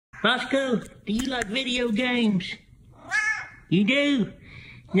Roscoe, do you like video games? You do?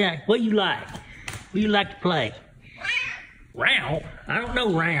 Yeah, what you like? What you like to play? Row? I don't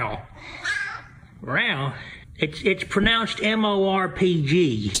know row. Row? It's pronounced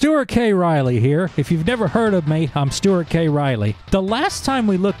M-O-R-P-G. Stuart K. Riley here. If you've never heard of me, I'm Stuart K. Riley. The last time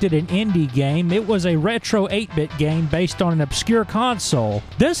we looked at an indie game, it was a retro 8-bit game based on an obscure console.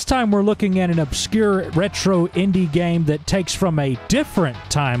 This time we're looking at an obscure retro indie game that takes from a different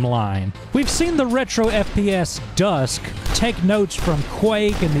timeline. We've seen the retro FPS Dusk take notes from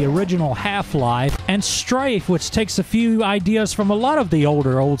Quake and the original Half-Life, and Strafe, which takes a few ideas from a lot of the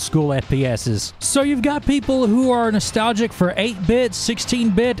older old-school FPSs. So you've got people who are nostalgic for 8-bit,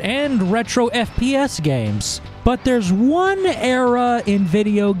 16-bit, and retro FPS games. But there's one era in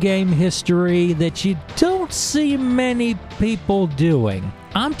video game history that you don't see many people doing.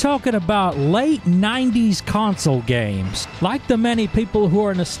 I'm talking about late 90s console games. Like the many people who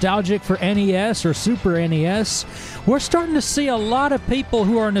are nostalgic for NES or Super NES, we're starting to see a lot of people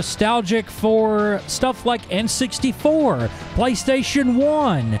who are nostalgic for stuff like N64, PlayStation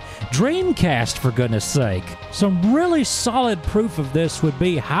 1, Dreamcast, for goodness sake. Some really solid proof of this would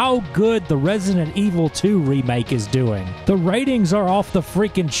be how good the Resident Evil 2 remake is doing. The ratings are off the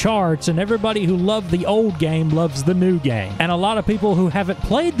freaking charts, and everybody who loved the old game loves the new game. And a lot of people who haven't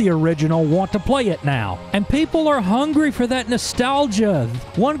played the original want to play it now. And people are hungry for that nostalgia.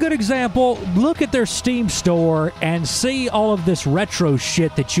 One good example, look at their Steam store and see all of this retro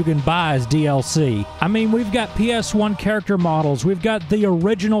shit that you can buy as DLC. I mean, we've got PS1 character models, we've got the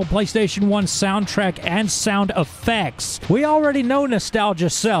original PlayStation 1 soundtrack and sound effects. We already know nostalgia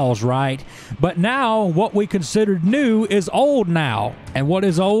sells, right? But now, what we considered new is old now. And what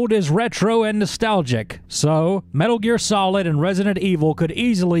is old is retro and nostalgic. So, Metal Gear Solid and Resident Evil could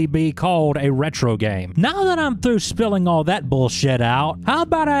easily be called a retro game. Now that I'm through spilling all that bullshit out, how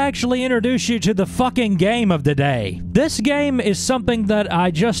about I actually introduce you to the fucking game of the day? This game is something that I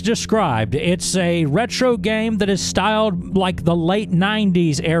just described. It's a retro game that is styled like the late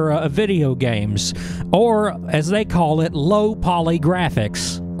 90s era of video games, or as they call it, low poly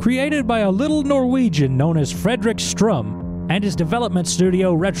graphics. Created by a little Norwegian known as Fredrik Strum and his development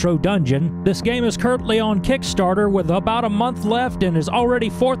studio Retro Dungeon, this game is currently on Kickstarter with about a month left and is already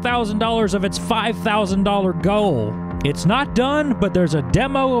 $4,000 of its $5,000 goal. It's not done, but there's a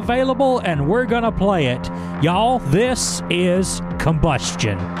demo available and we're gonna play it. Y'all, this is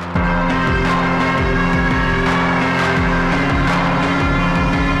Combustion.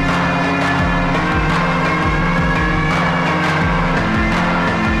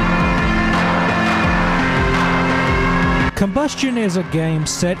 Combustion is a game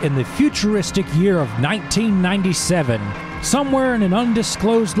set in the futuristic year of 1997. Somewhere in an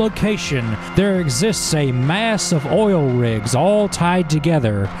undisclosed location, there exists a mass of oil rigs all tied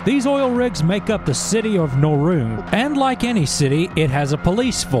together. These oil rigs make up the city of Norun, and like any city, it has a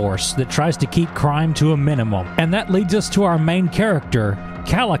police force that tries to keep crime to a minimum. And that leads us to our main character,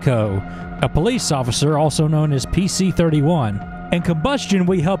 Calico, a police officer also known as PC-31. In Combustion,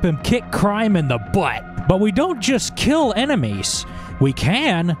 we help him kick crime in the butt. But we don't just kill enemies. We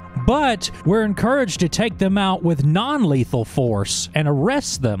can, but we're encouraged to take them out with non-lethal force and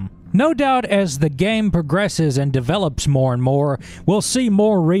arrest them. No doubt as the game progresses and develops more and more, we'll see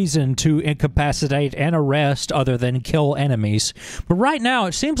more reason to incapacitate and arrest other than kill enemies. But right now,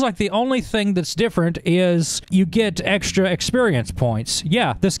 it seems like the only thing that's different is you get extra experience points.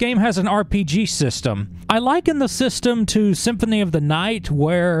 Yeah, this game has an RPG system. I liken the system to Symphony of the Night,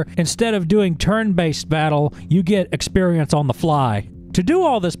 where instead of doing turn-based battle, you get experience on the fly. To do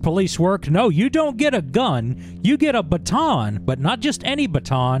all this police work, no, you don't get a gun, you get a baton, but not just any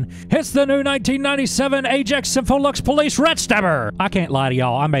baton. It's the new 1997 Ajax Symphonix Police Rat Stabber! I can't lie to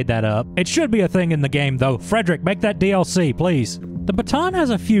y'all, I made that up. It should be a thing in the game, though. Frederick, make that DLC, please. The baton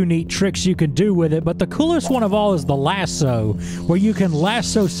has a few neat tricks you can do with it, but the coolest one of all is the lasso, where you can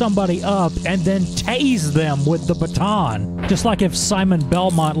lasso somebody up and then tase them with the baton. Just like if Simon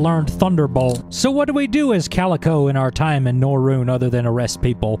Belmont learned Thunderbolt. So what do we do as Calico in our time in Norun other than arrest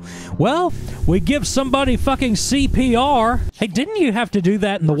people? Well, we give somebody fucking CPR. Hey, didn't you have to do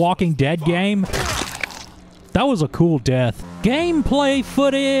that in the Walking Dead game? That was a cool death. Gameplay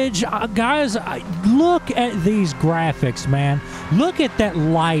footage. Guys, look at these graphics, man. Look at that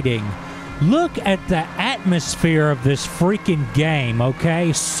lighting. Look at the atmosphere of this freaking game,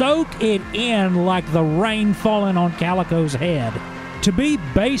 okay? Soak it in like the rain falling on Calico's head. To be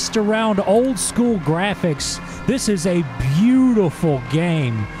based around old school graphics, this is a beautiful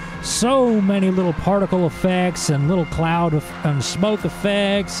game. So many little particle effects and little cloud and smoke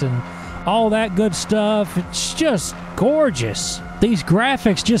effects and all that good stuff. It's just gorgeous. These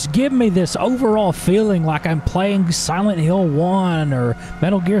graphics just give me this overall feeling like I'm playing Silent Hill 1 or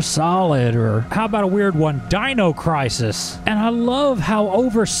Metal Gear Solid, or how about a weird one, Dino Crisis. And I love how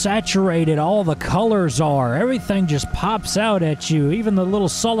oversaturated all the colors are. Everything just pops out at you, even the little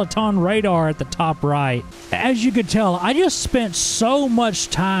Soliton radar at the top right. As you could tell, I just spent so much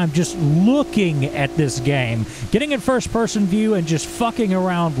time just looking at this game, getting in first-person view and just fucking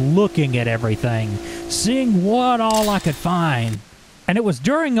around looking at everything, seeing what all I could find. And it was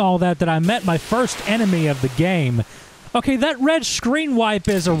during all that I met my first enemy of the game. Okay, that red screen wipe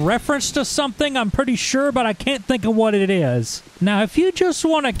is a reference to something, I'm pretty sure, but I can't think of what it is. Now, if you just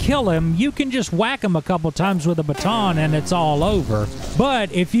want to kill him, you can just whack him a couple times with a baton and it's all over. But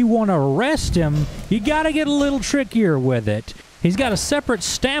if you want to arrest him, you gotta get a little trickier with it. He's got a separate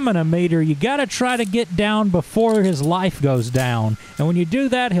stamina meter you gotta try to get down before his life goes down. And when you do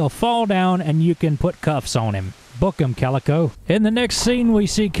that, he'll fall down and you can put cuffs on him. Book him, Calico. In the next scene, we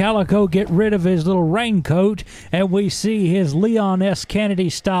see Calico get rid of his little raincoat, and we see his Leon S.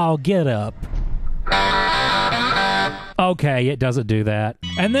 Kennedy-style get-up. Okay, it doesn't do that.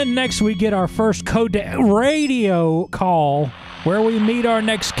 And then next we get our first code radio call, where we meet our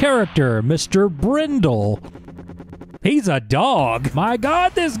next character, Mr. Brindle. He's a dog. My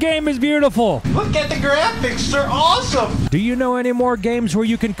God, this game is beautiful. Look at the graphics, they're awesome. Do you know any more games where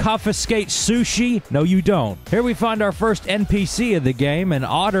you can confiscate sushi? No, you don't. Here we find our first NPC of the game, an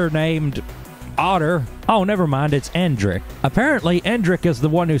otter named Otter. Oh, never mind, it's Endrick. Apparently, Endrick is the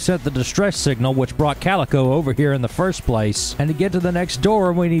one who sent the distress signal which brought Calico over here in the first place. And to get to the next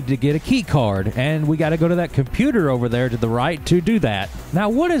door, we need to get a key card. And we gotta go to that computer over there to the right to do that. Now,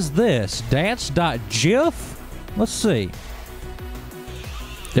 what is this? Dance.gif? Let's see.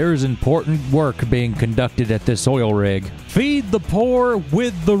 There is important work being conducted at this oil rig. Feed the poor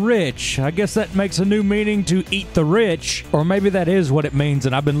with the rich. I guess that makes a new meaning to eat the rich. Or maybe that is what it means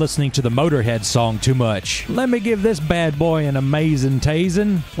and I've been listening to the Motorhead song too much. Let me give this bad boy an amazing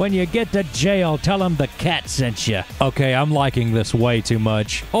tasing. When you get to jail, tell him the cat sent you. Okay, I'm liking this way too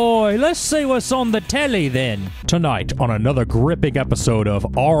much. Oi, let's see what's on the telly then. Tonight on another gripping episode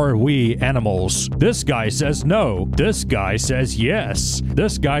of Are We Animals? This guy says no. This guy says yes.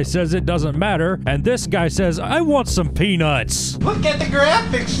 This guy says it doesn't matter. And this guy says, I want some peanuts. Look at the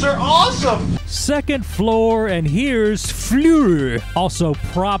graphics, they're awesome. Second floor, and here's Fleur. Also,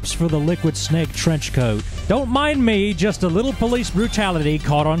 props for the Liquid Snake trench coat. Don't mind me, just a little police brutality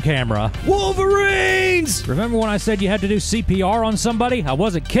caught on camera. Wolverines! Remember when I said you had to do CPR on somebody? I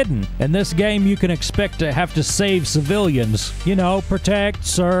wasn't kidding. In this game, you can expect to have to save civilians. You know, protect,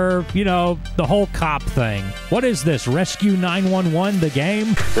 serve, you know, the whole cop thing. What is this, Rescue 911, the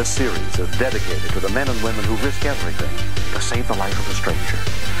game? This series is dedicated to the men and women who risk everything to save the life of a stranger.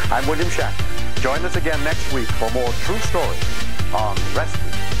 I'm William Shatner. Join us again next week for more true stories on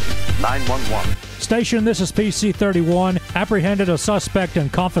Rescue 911. Station, this is PC-31. Apprehended a suspect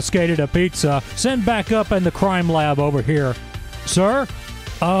and confiscated a pizza. Send back up in the crime lab over here. Sir?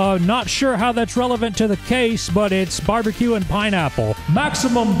 Not sure how that's relevant to the case, but it's barbecue and pineapple.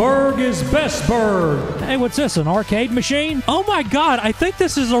 Maximum Berg is best Berg. Hey, what's this, an arcade machine? Oh my God, I think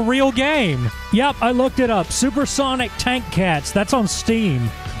this is a real game. Yep, I looked it up. Supersonic Tank Cats, that's on Steam.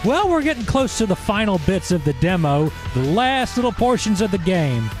 Well, we're getting close to the final bits of the demo, the last little portions of the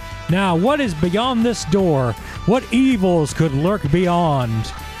game. Now, what is beyond this door? What evils could lurk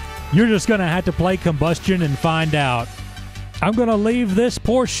beyond? You're just gonna have to play Combustion and find out. I'm gonna leave this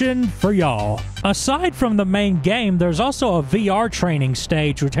portion for y'all. Aside from the main game, there's also a VR training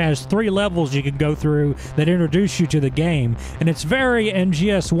stage which has 3 levels you can go through that introduce you to the game, and it's very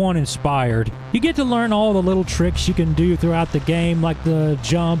MGS1 inspired. You get to learn all the little tricks you can do throughout the game, like the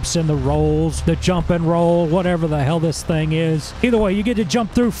jumps and the rolls, the jump and roll, whatever the hell this thing is. Either way, you get to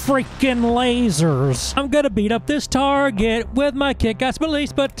jump through freaking lasers. I'm gonna beat up this target with my kick-ass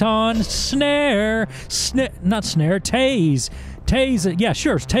police baton. Tase. Tase, yeah,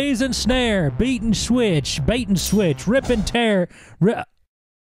 sure. Tase and snare, beat and switch, bait and switch, rip and tear.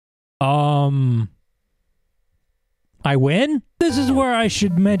 I win? This is where I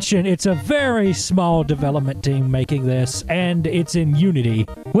should mention it's a very small development team making this, and it's in Unity,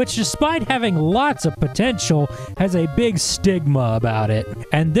 which despite having lots of potential, has a big stigma about it.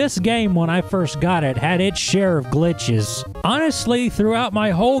 And this game, when I first got it, had its share of glitches. Honestly, throughout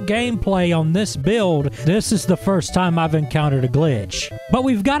my whole gameplay on this build, this is the first time I've encountered a glitch. But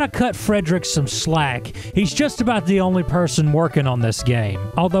we've got to cut Frederick some slack. He's just about the only person working on this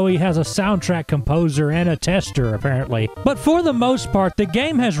game, although he has a soundtrack composer and a tester, apparently. But for the most part, the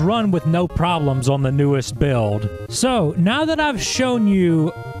game has run with no problems on the newest build. So, now that I've shown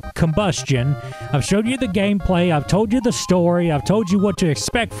you Combustion. I've showed you the gameplay, I've told you the story, I've told you what to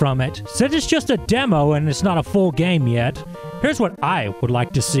expect from it. Since it's just a demo and it's not a full game yet, here's what I would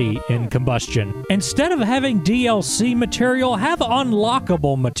like to see in Combustion. Instead of having DLC material, have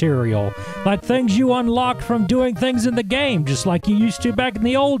unlockable material. Like things you unlock from doing things in the game, just like you used to back in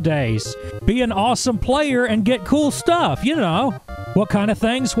the old days. Be an awesome player and get cool stuff, you know. What kind of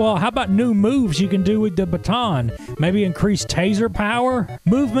things? Well, how about new moves you can do with the baton? Maybe increase taser power?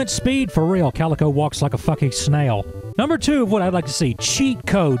 Movement speed? For real, Calico walks like a fucking snail. Number 2 of what I'd like to see, cheat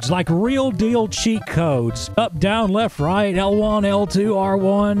codes, like real deal cheat codes. Up, down, left, right, L1, L2,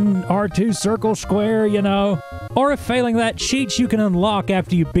 R1, R2, circle, square, you know. Or if failing that, cheats you can unlock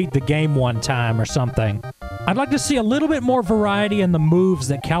after you beat the game one time or something. I'd like to see a little bit more variety in the moves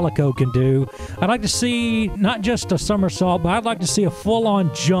that Calico can do. I'd like to see not just a somersault, but I'd like to see a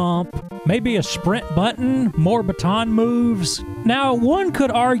full-on jump, maybe a sprint button, more baton moves. Now, one could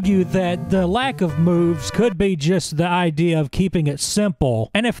argue that the lack of moves could be just the idea of keeping it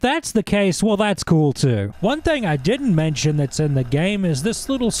simple. And if that's the case, well, that's cool too. One thing I didn't mention that's in the game is this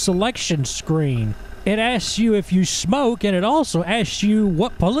little selection screen. It asks you if you smoke, and it also asks you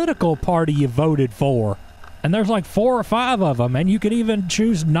what political party you voted for. And there's like 4 or 5 of them, and you could even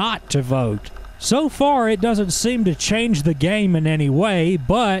choose not to vote. So far, it doesn't seem to change the game in any way,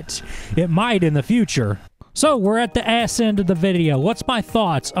 but it might in the future. So, we're at the ass end of the video. What's my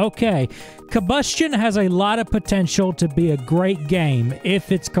thoughts? Okay, Combustion has a lot of potential to be a great game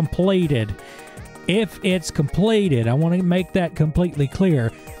if it's completed. If it's completed. I want to make that completely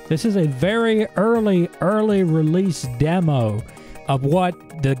clear. This is a very early release demo of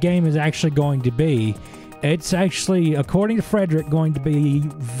what the game is actually going to be. It's actually, according to Frederick, going to be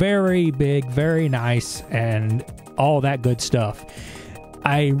very big, very nice, and all that good stuff.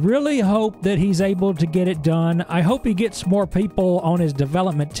 I really hope that he's able to get it done. I hope he gets more people on his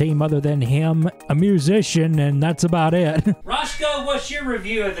development team other than him, a musician, and that's about it. Roscoe, what's your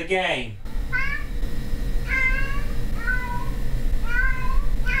review of the game?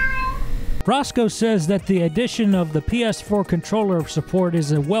 Roscoe says that the addition of the PS4 controller support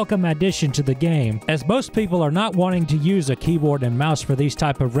is a welcome addition to the game, as most people are not wanting to use a keyboard and mouse for these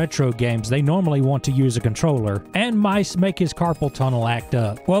type of retro games. They normally want to use a controller, and mice make his carpal tunnel act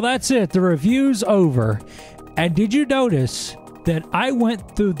up. Well, that's it. The review's over. And did you notice that I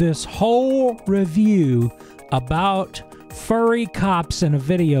went through this whole review about furry cops in a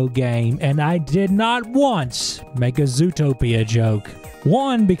video game, and I did not once make a Zootopia joke.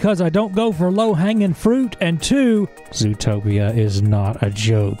 1, because I don't go for low-hanging fruit, and 2, Zootopia is not a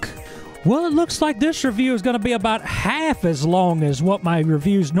joke. Well, it looks like this review is going to be about half as long as what my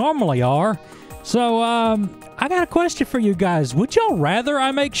reviews normally are. So, I got a question for you guys. Would y'all rather I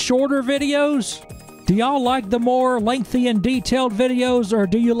make shorter videos? Do y'all like the more lengthy and detailed videos, or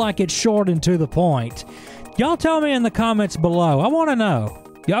do you like it short and to the point? Y'all tell me in the comments below. I want to know.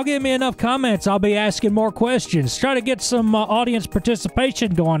 Y'all give me enough comments, I'll be asking more questions. Try to get some audience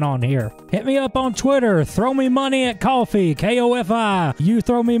participation going on here. Hit me up on Twitter. Throw me money at KoFi, KoFi. You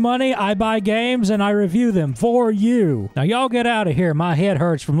throw me money, I buy games, and I review them for you. Now y'all get out of here. My head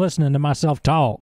hurts from listening to myself talk.